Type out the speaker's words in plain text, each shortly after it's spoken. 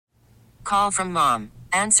call from mom.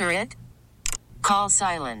 Answer it. Call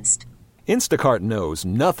silenced. Instacart knows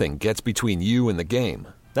nothing gets between you and the game.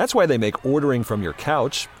 That's why they make ordering from your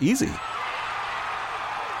couch easy.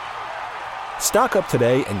 Stock up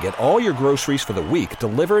today and get all your groceries for the week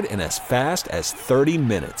delivered in as fast as 30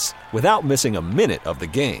 minutes without missing a minute of the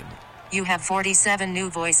game. You have 47 new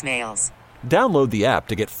voicemails. Download the app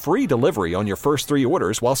to get free delivery on your first 3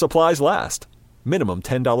 orders while supplies last. Minimum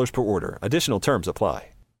 $10 per order. Additional terms apply.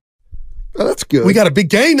 Oh, that's good. We got a big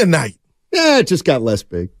game tonight. Yeah, it just got less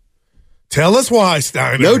big. Tell us why,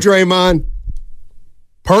 Steiner. No Draymond.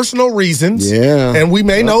 Personal reasons. Yeah. And we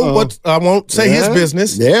may know what, I won't say his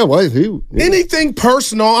business. Yeah, what? Who? Yeah. Anything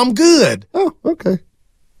personal, I'm good. Oh, okay.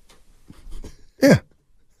 Yeah.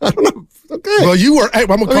 I don't know. Okay. Well, I'm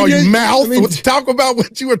going to call you Mouth. Talk about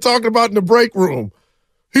what you were talking about in the break room.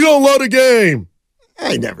 He don't love the game.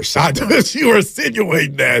 I never said that. You were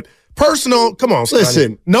insinuating that. Personal, come on, Steiner.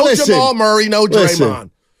 Listen. No Jamal Murray, no Draymond.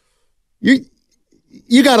 You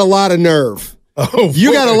got a lot of nerve. Oh,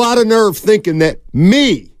 you got a lot of nerve thinking that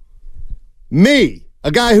me,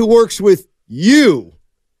 a guy who works with you,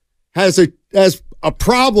 has a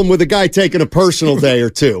problem with a guy taking a personal day or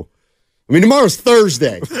two. I mean, tomorrow's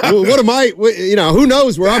Thursday. What am I? Who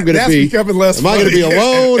knows where I'm going to be? Becoming less am I going to be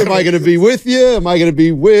alone? Am I going to be with you? Am I going to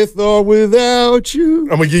be with or without you?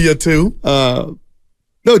 I'm going to give you a 2.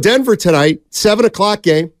 No, Denver tonight, 7:00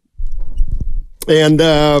 game, and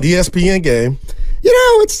ESPN game.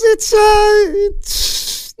 It's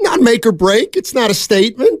not make or break. It's not a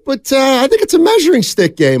statement, but I think it's a measuring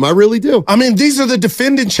stick game. I really do. I mean, these are the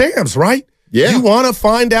defending champs, right? Yeah. You want to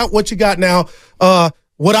find out what you got now.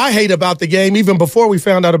 What I hate about the game, even before we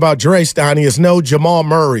found out about Dre, Steiny, is no Jamal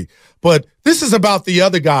Murray. But this is about the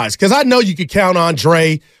other guys, because I know you could count on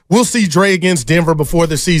Dre. We'll see Dre against Denver before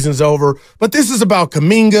the season's over. But this is about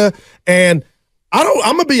Kuminga, and I'm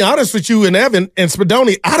going to be honest with you and Evan and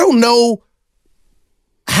Spadoni. I don't know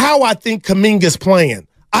how I think Kuminga's playing.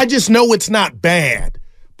 I just know it's not bad.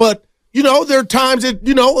 But, there are times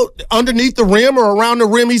that, underneath the rim or around the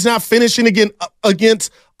rim, he's not finishing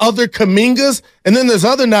against other Kumingas. And then there's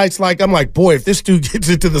other nights I'm like, boy, if this dude gets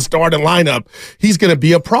into the starting lineup, he's going to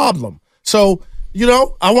be a problem. So,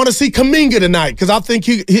 I want to see Kuminga tonight because I think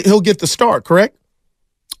he'll get the start, correct?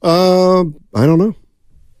 I don't know.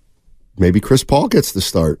 Maybe Chris Paul gets the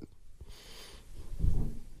start.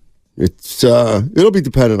 It'll be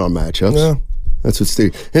dependent on matchups. Yeah. That's what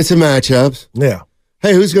Steve. It's the matchups. Yeah.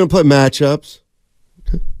 Hey, who's going to play matchups?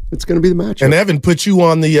 Okay. It's going to be the matchup. And Evan put you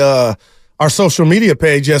on the our social media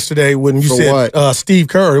page yesterday when you said Steve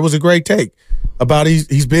Kerr. It was a great take about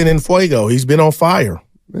he's been in fuego. He's been on fire.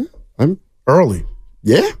 Yeah, I'm early.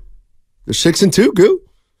 Yeah. They're 6-2, Goo.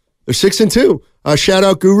 They're 6-2. Shout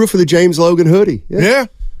out Guru for the James Logan hoodie. Yeah.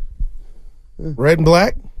 Red and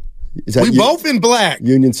black. We both in black.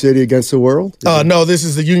 Union City against the world? No, this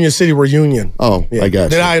is the Union City reunion. Oh, yeah. I got you.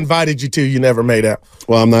 That I invited you to. You never made out.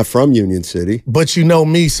 Well, I'm not from Union City. But you know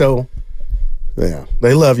me, so yeah,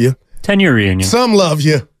 they love you. 10-year reunion. Some love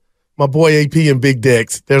you. My boy AP and Big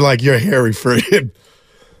Dex. They're like, you're a hairy friend.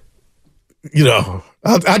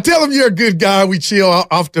 I tell them you're a good guy. We chill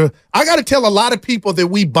after. I got to tell a lot of people that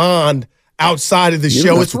we bond outside of the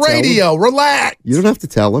show. It's radio. Relax. You don't have to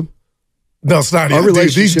tell them. No, it's not.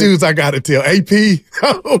 These dudes I got to tell. AP,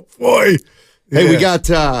 oh, boy. Hey, we got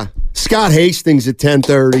Scott Hastings at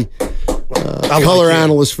 10:30. Color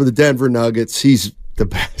analyst for the Denver Nuggets. He's the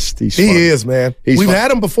best. He is, man. We've had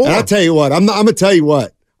him before. And I'll tell you what. I'm going to tell you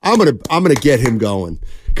what. I'm gonna get him going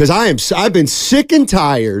because I've been sick and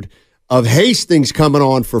tired of Hastings coming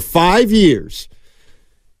on for 5 years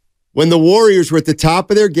when the Warriors were at the top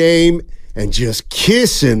of their game and just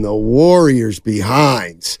kissing the Warriors'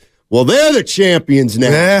 behinds. Well, they're the champions now.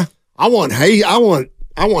 Yeah. I want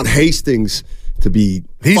Hastings to be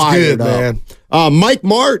fired good, up. Man. Mike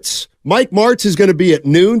Martz. Mike Martz is going to be at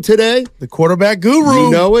noon today. The quarterback guru.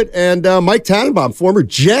 You know it. And Mike Tannenbaum, former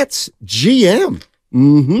Jets GM.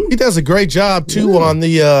 Mm-hmm. He does a great job, too, on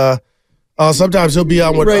the sometimes he'll be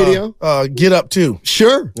on with radio. Get Up, too.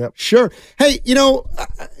 Sure. Yep. Sure. Hey,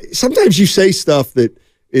 sometimes you say stuff that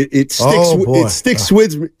it sticks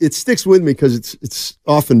with me because it's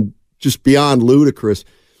often just beyond ludicrous.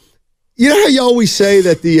 You know how you always say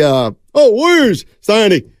that the Warriors,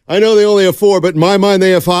 Steiny, I know they only have 4, but in my mind they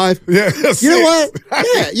have 5. Yeah, you know what?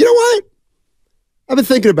 Yeah, you know what? I've been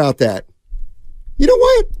thinking about that. You know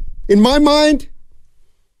what? In my mind,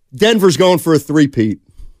 Denver's going for a 3-peat.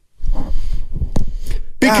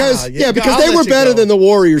 Because they were better than the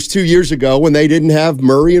Warriors 2 years ago when they didn't have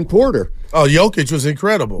Murray and Porter. Oh, Jokic was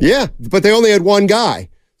incredible. Yeah, but they only had one guy.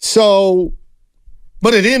 So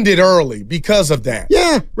But it ended early because of that.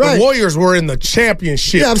 Yeah, right. The Warriors were in the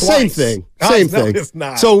championship twice. Same thing. Same thing. It's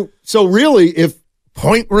not. So really,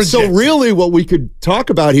 Point rejected. So really what we could talk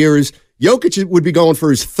about here is Jokic would be going for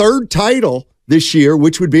his third title this year,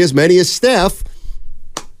 which would be as many as Steph,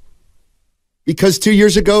 because 2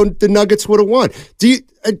 years ago the Nuggets would have won.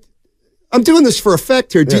 I'm doing this for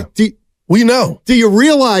effect here. We know. Do you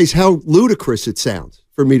realize how ludicrous it sounds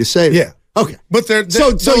for me to say that? Yeah. Okay. But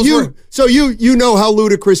you know how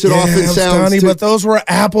ludicrous it often sounds. Stoney, but those were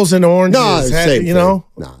apples and oranges. No, same you know?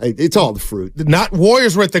 No, it's all the fruit. Not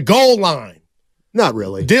Warriors were at the goal line. Not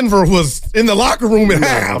really. Denver was in the locker room at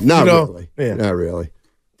half. Not really. Yeah. Not really.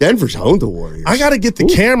 Denver's owned the Warriors. I got to get the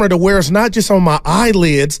camera to where it's not just on my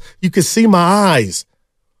eyelids. You can see my eyes.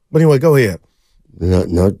 But anyway, go ahead.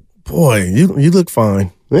 No. Boy, you look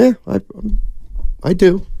fine. Yeah, I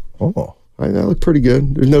do. Oh. I look pretty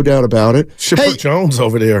good. There's no doubt about it. Chipper Jones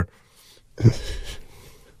over there.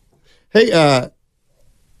 Hey,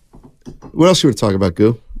 what else you want to talk about,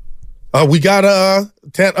 Goo? We got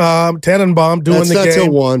Tannenbaum doing the game. That's a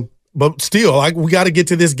 1. But still, we got to get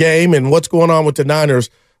to this game and what's going on with the Niners.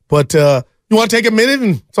 But you want to take a minute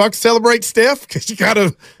and celebrate Steph? Because you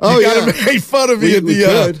gotta make fun of me at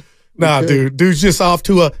the. Dude's just off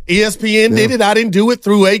to a ESPN did it. I didn't do it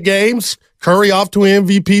through 8 games. Curry off to an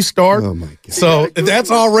MVP start. Oh my God! So that's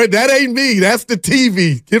already that ain't me. That's the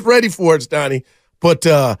TV. Get ready for it, Steiny. But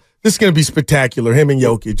this is gonna be spectacular. Him and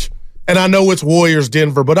Jokic. And I know it's Warriors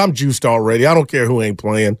Denver, but I'm juiced already. I don't care who ain't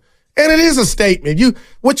playing. And it is a statement.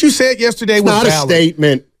 What you said yesterday was not valid. A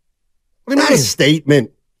statement. What do you mean? Not a statement.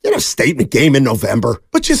 Not a statement game in November.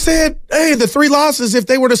 But you said, hey, the 3 losses, if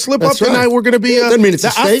they were to slip up tonight, we're going to be doesn't mean it's a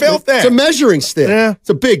statement. I felt that. It's a measuring stick. Yeah. It's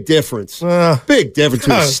a big difference. Big difference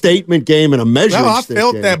between a statement game and a measuring stick. I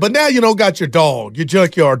felt that. But now got your dog, your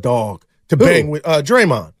junkyard dog, to bang with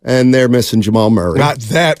Draymond. And they're missing Jamal Murray.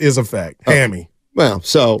 That is a fact. Hammy. Well,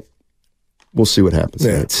 so we'll see what happens.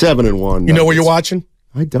 Yeah. 7-1. You know where you're watching?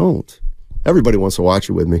 I don't. Everybody wants to watch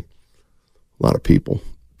it with me. A lot of people.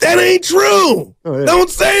 That ain't true. Oh, yeah. Don't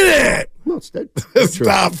say that. No, it's true.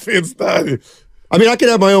 Stop it. I mean, I could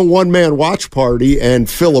have my own one-man watch party and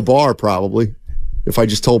fill a bar probably if I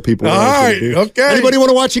just told people. All right, okay. Anybody want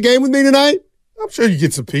to watch a game with me tonight? I'm sure you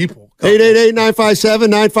get some people.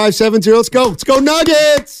 888-957-9570. Let's go. Let's go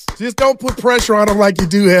Nuggets. Just don't put pressure on him like you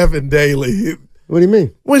do Evan Daly. What do you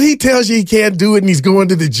mean? When he tells you he can't do it and he's going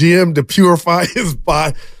to the gym to purify his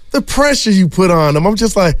body, the pressure you put on him, I'm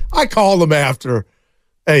just like, I call him after.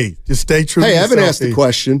 Hey, just stay true to yourself. Evan asked the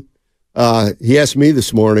question. He asked me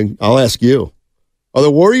this morning. I'll ask you. Are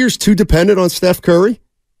the Warriors too dependent on Steph Curry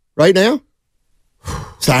right now?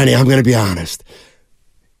 Steiny, I'm going to be honest.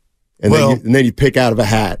 And then you pick out of a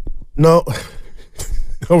hat. No.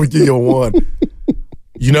 I would give you a 1.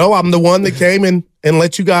 I'm the one that came in and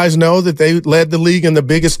let you guys know that they led the league in the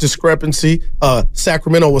biggest discrepancy.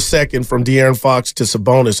 Sacramento was second from De'Aaron Fox to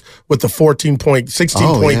Sabonis with the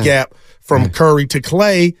 16-point gap from Curry to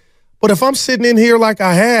Clay. But if I'm sitting in here like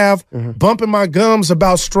I have, bumping my gums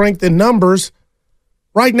about strength and numbers,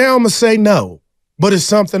 right now I'm going to say no. But it's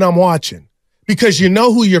something I'm watching. Because you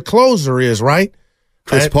know who your closer is, right?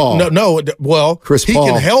 Chris Paul. Chris Paul.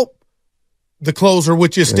 He can help the closer,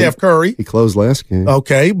 which is Steph Curry. He closed last game.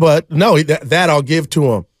 Okay, but no, that I'll give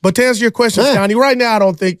to him. But to answer your question, Johnny, right now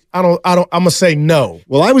I'm going to say no.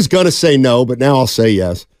 Well, I was going to say no, but now I'll say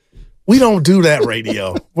yes. We don't do that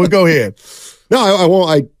radio. Well, go ahead. No, I won't.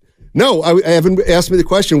 I haven't asked me the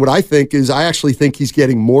question. What I think is I actually think he's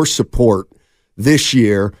getting more support this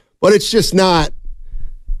year, but it's just not.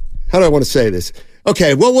 How do I want to say this?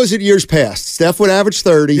 Okay, what was it years past? Steph would average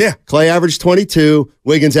 30. Yeah. Clay averaged 22.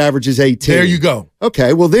 Wiggins averages 18. There you go.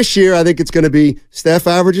 Okay, well, this year I think it's going to be Steph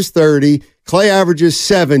averages 30. Clay averages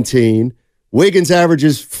 17. Wiggins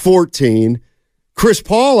averages 14. Chris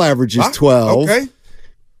Paul averages 12. Okay.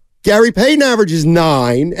 Gary Payton averages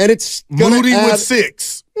 9. And it's Moody with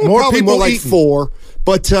 6. More people like 4.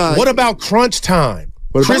 But what about crunch time?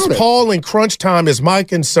 Chris Paul in crunch time is my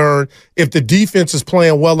concern if the defense is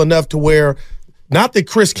playing well enough to where, not that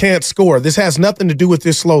Chris can't score. This has nothing to do with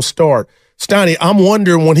this slow start. Steiny, I'm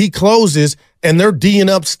wondering when he closes and they're D'ing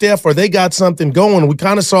up Steph or they got something going. We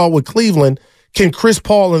kind of saw it with Cleveland. Can Chris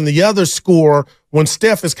Paul and the others score when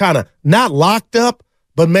Steph is kind of not locked up,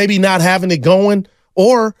 but maybe not having it going?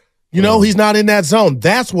 Or, he's not in that zone.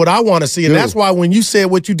 That's what I want to see. And that's why when you said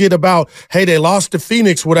what you did about, hey, they lost to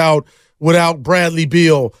Phoenix without Bradley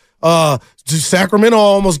Beal. Sacramento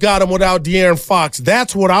almost got him without De'Aaron Fox.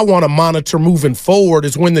 That's what I want to monitor moving forward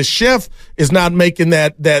is when the chef is not making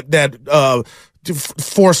that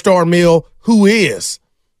 4-star meal, who is?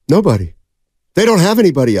 Nobody. They don't have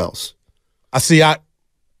anybody else.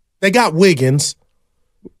 They got Wiggins.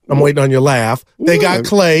 I'm waiting on your laugh. They got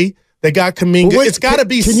Clay. They got Kuminga. Wait, it's got to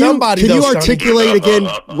be can somebody. Can you articulate again?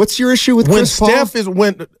 What's your issue with Chris Paul?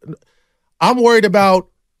 I'm worried about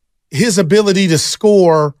his ability to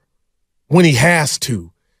score when he has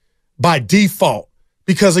to by default.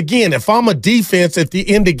 Because, again, if I'm a defense at the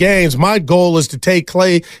end of games, my goal is to take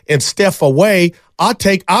Clay and Steph away. At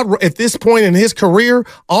this point in his career,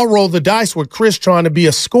 I'll roll the dice with Chris trying to be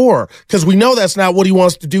a scorer because we know that's not what he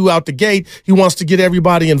wants to do out the gate. He wants to get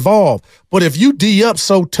everybody involved. But if you D up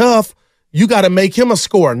so tough, you got to make him a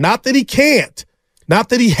scorer. Not that he can't. Not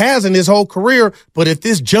that he hasn't his whole career, but at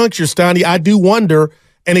this juncture, Steiny, I do wonder,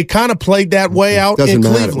 and it kind of played that way out in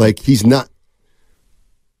Cleveland. Matter. Like, he's not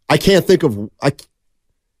 – I can't think of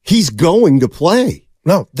 – he's going to play.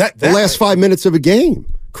 No, the last 5 minutes of a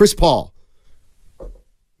game. Chris Paul.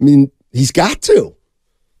 I mean, he's got to.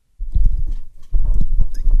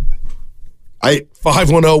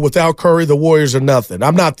 5-1-0 without Curry, the Warriors are nothing.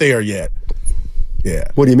 I'm not there yet. Yeah.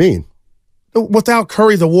 What do you mean? Without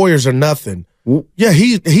Curry, the Warriors are nothing. Yeah,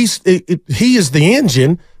 he is the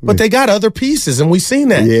engine, but they got other pieces, and we've seen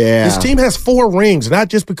that. Yeah. This team has 4 rings, not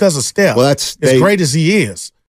just because of Steph. Well, great as he is.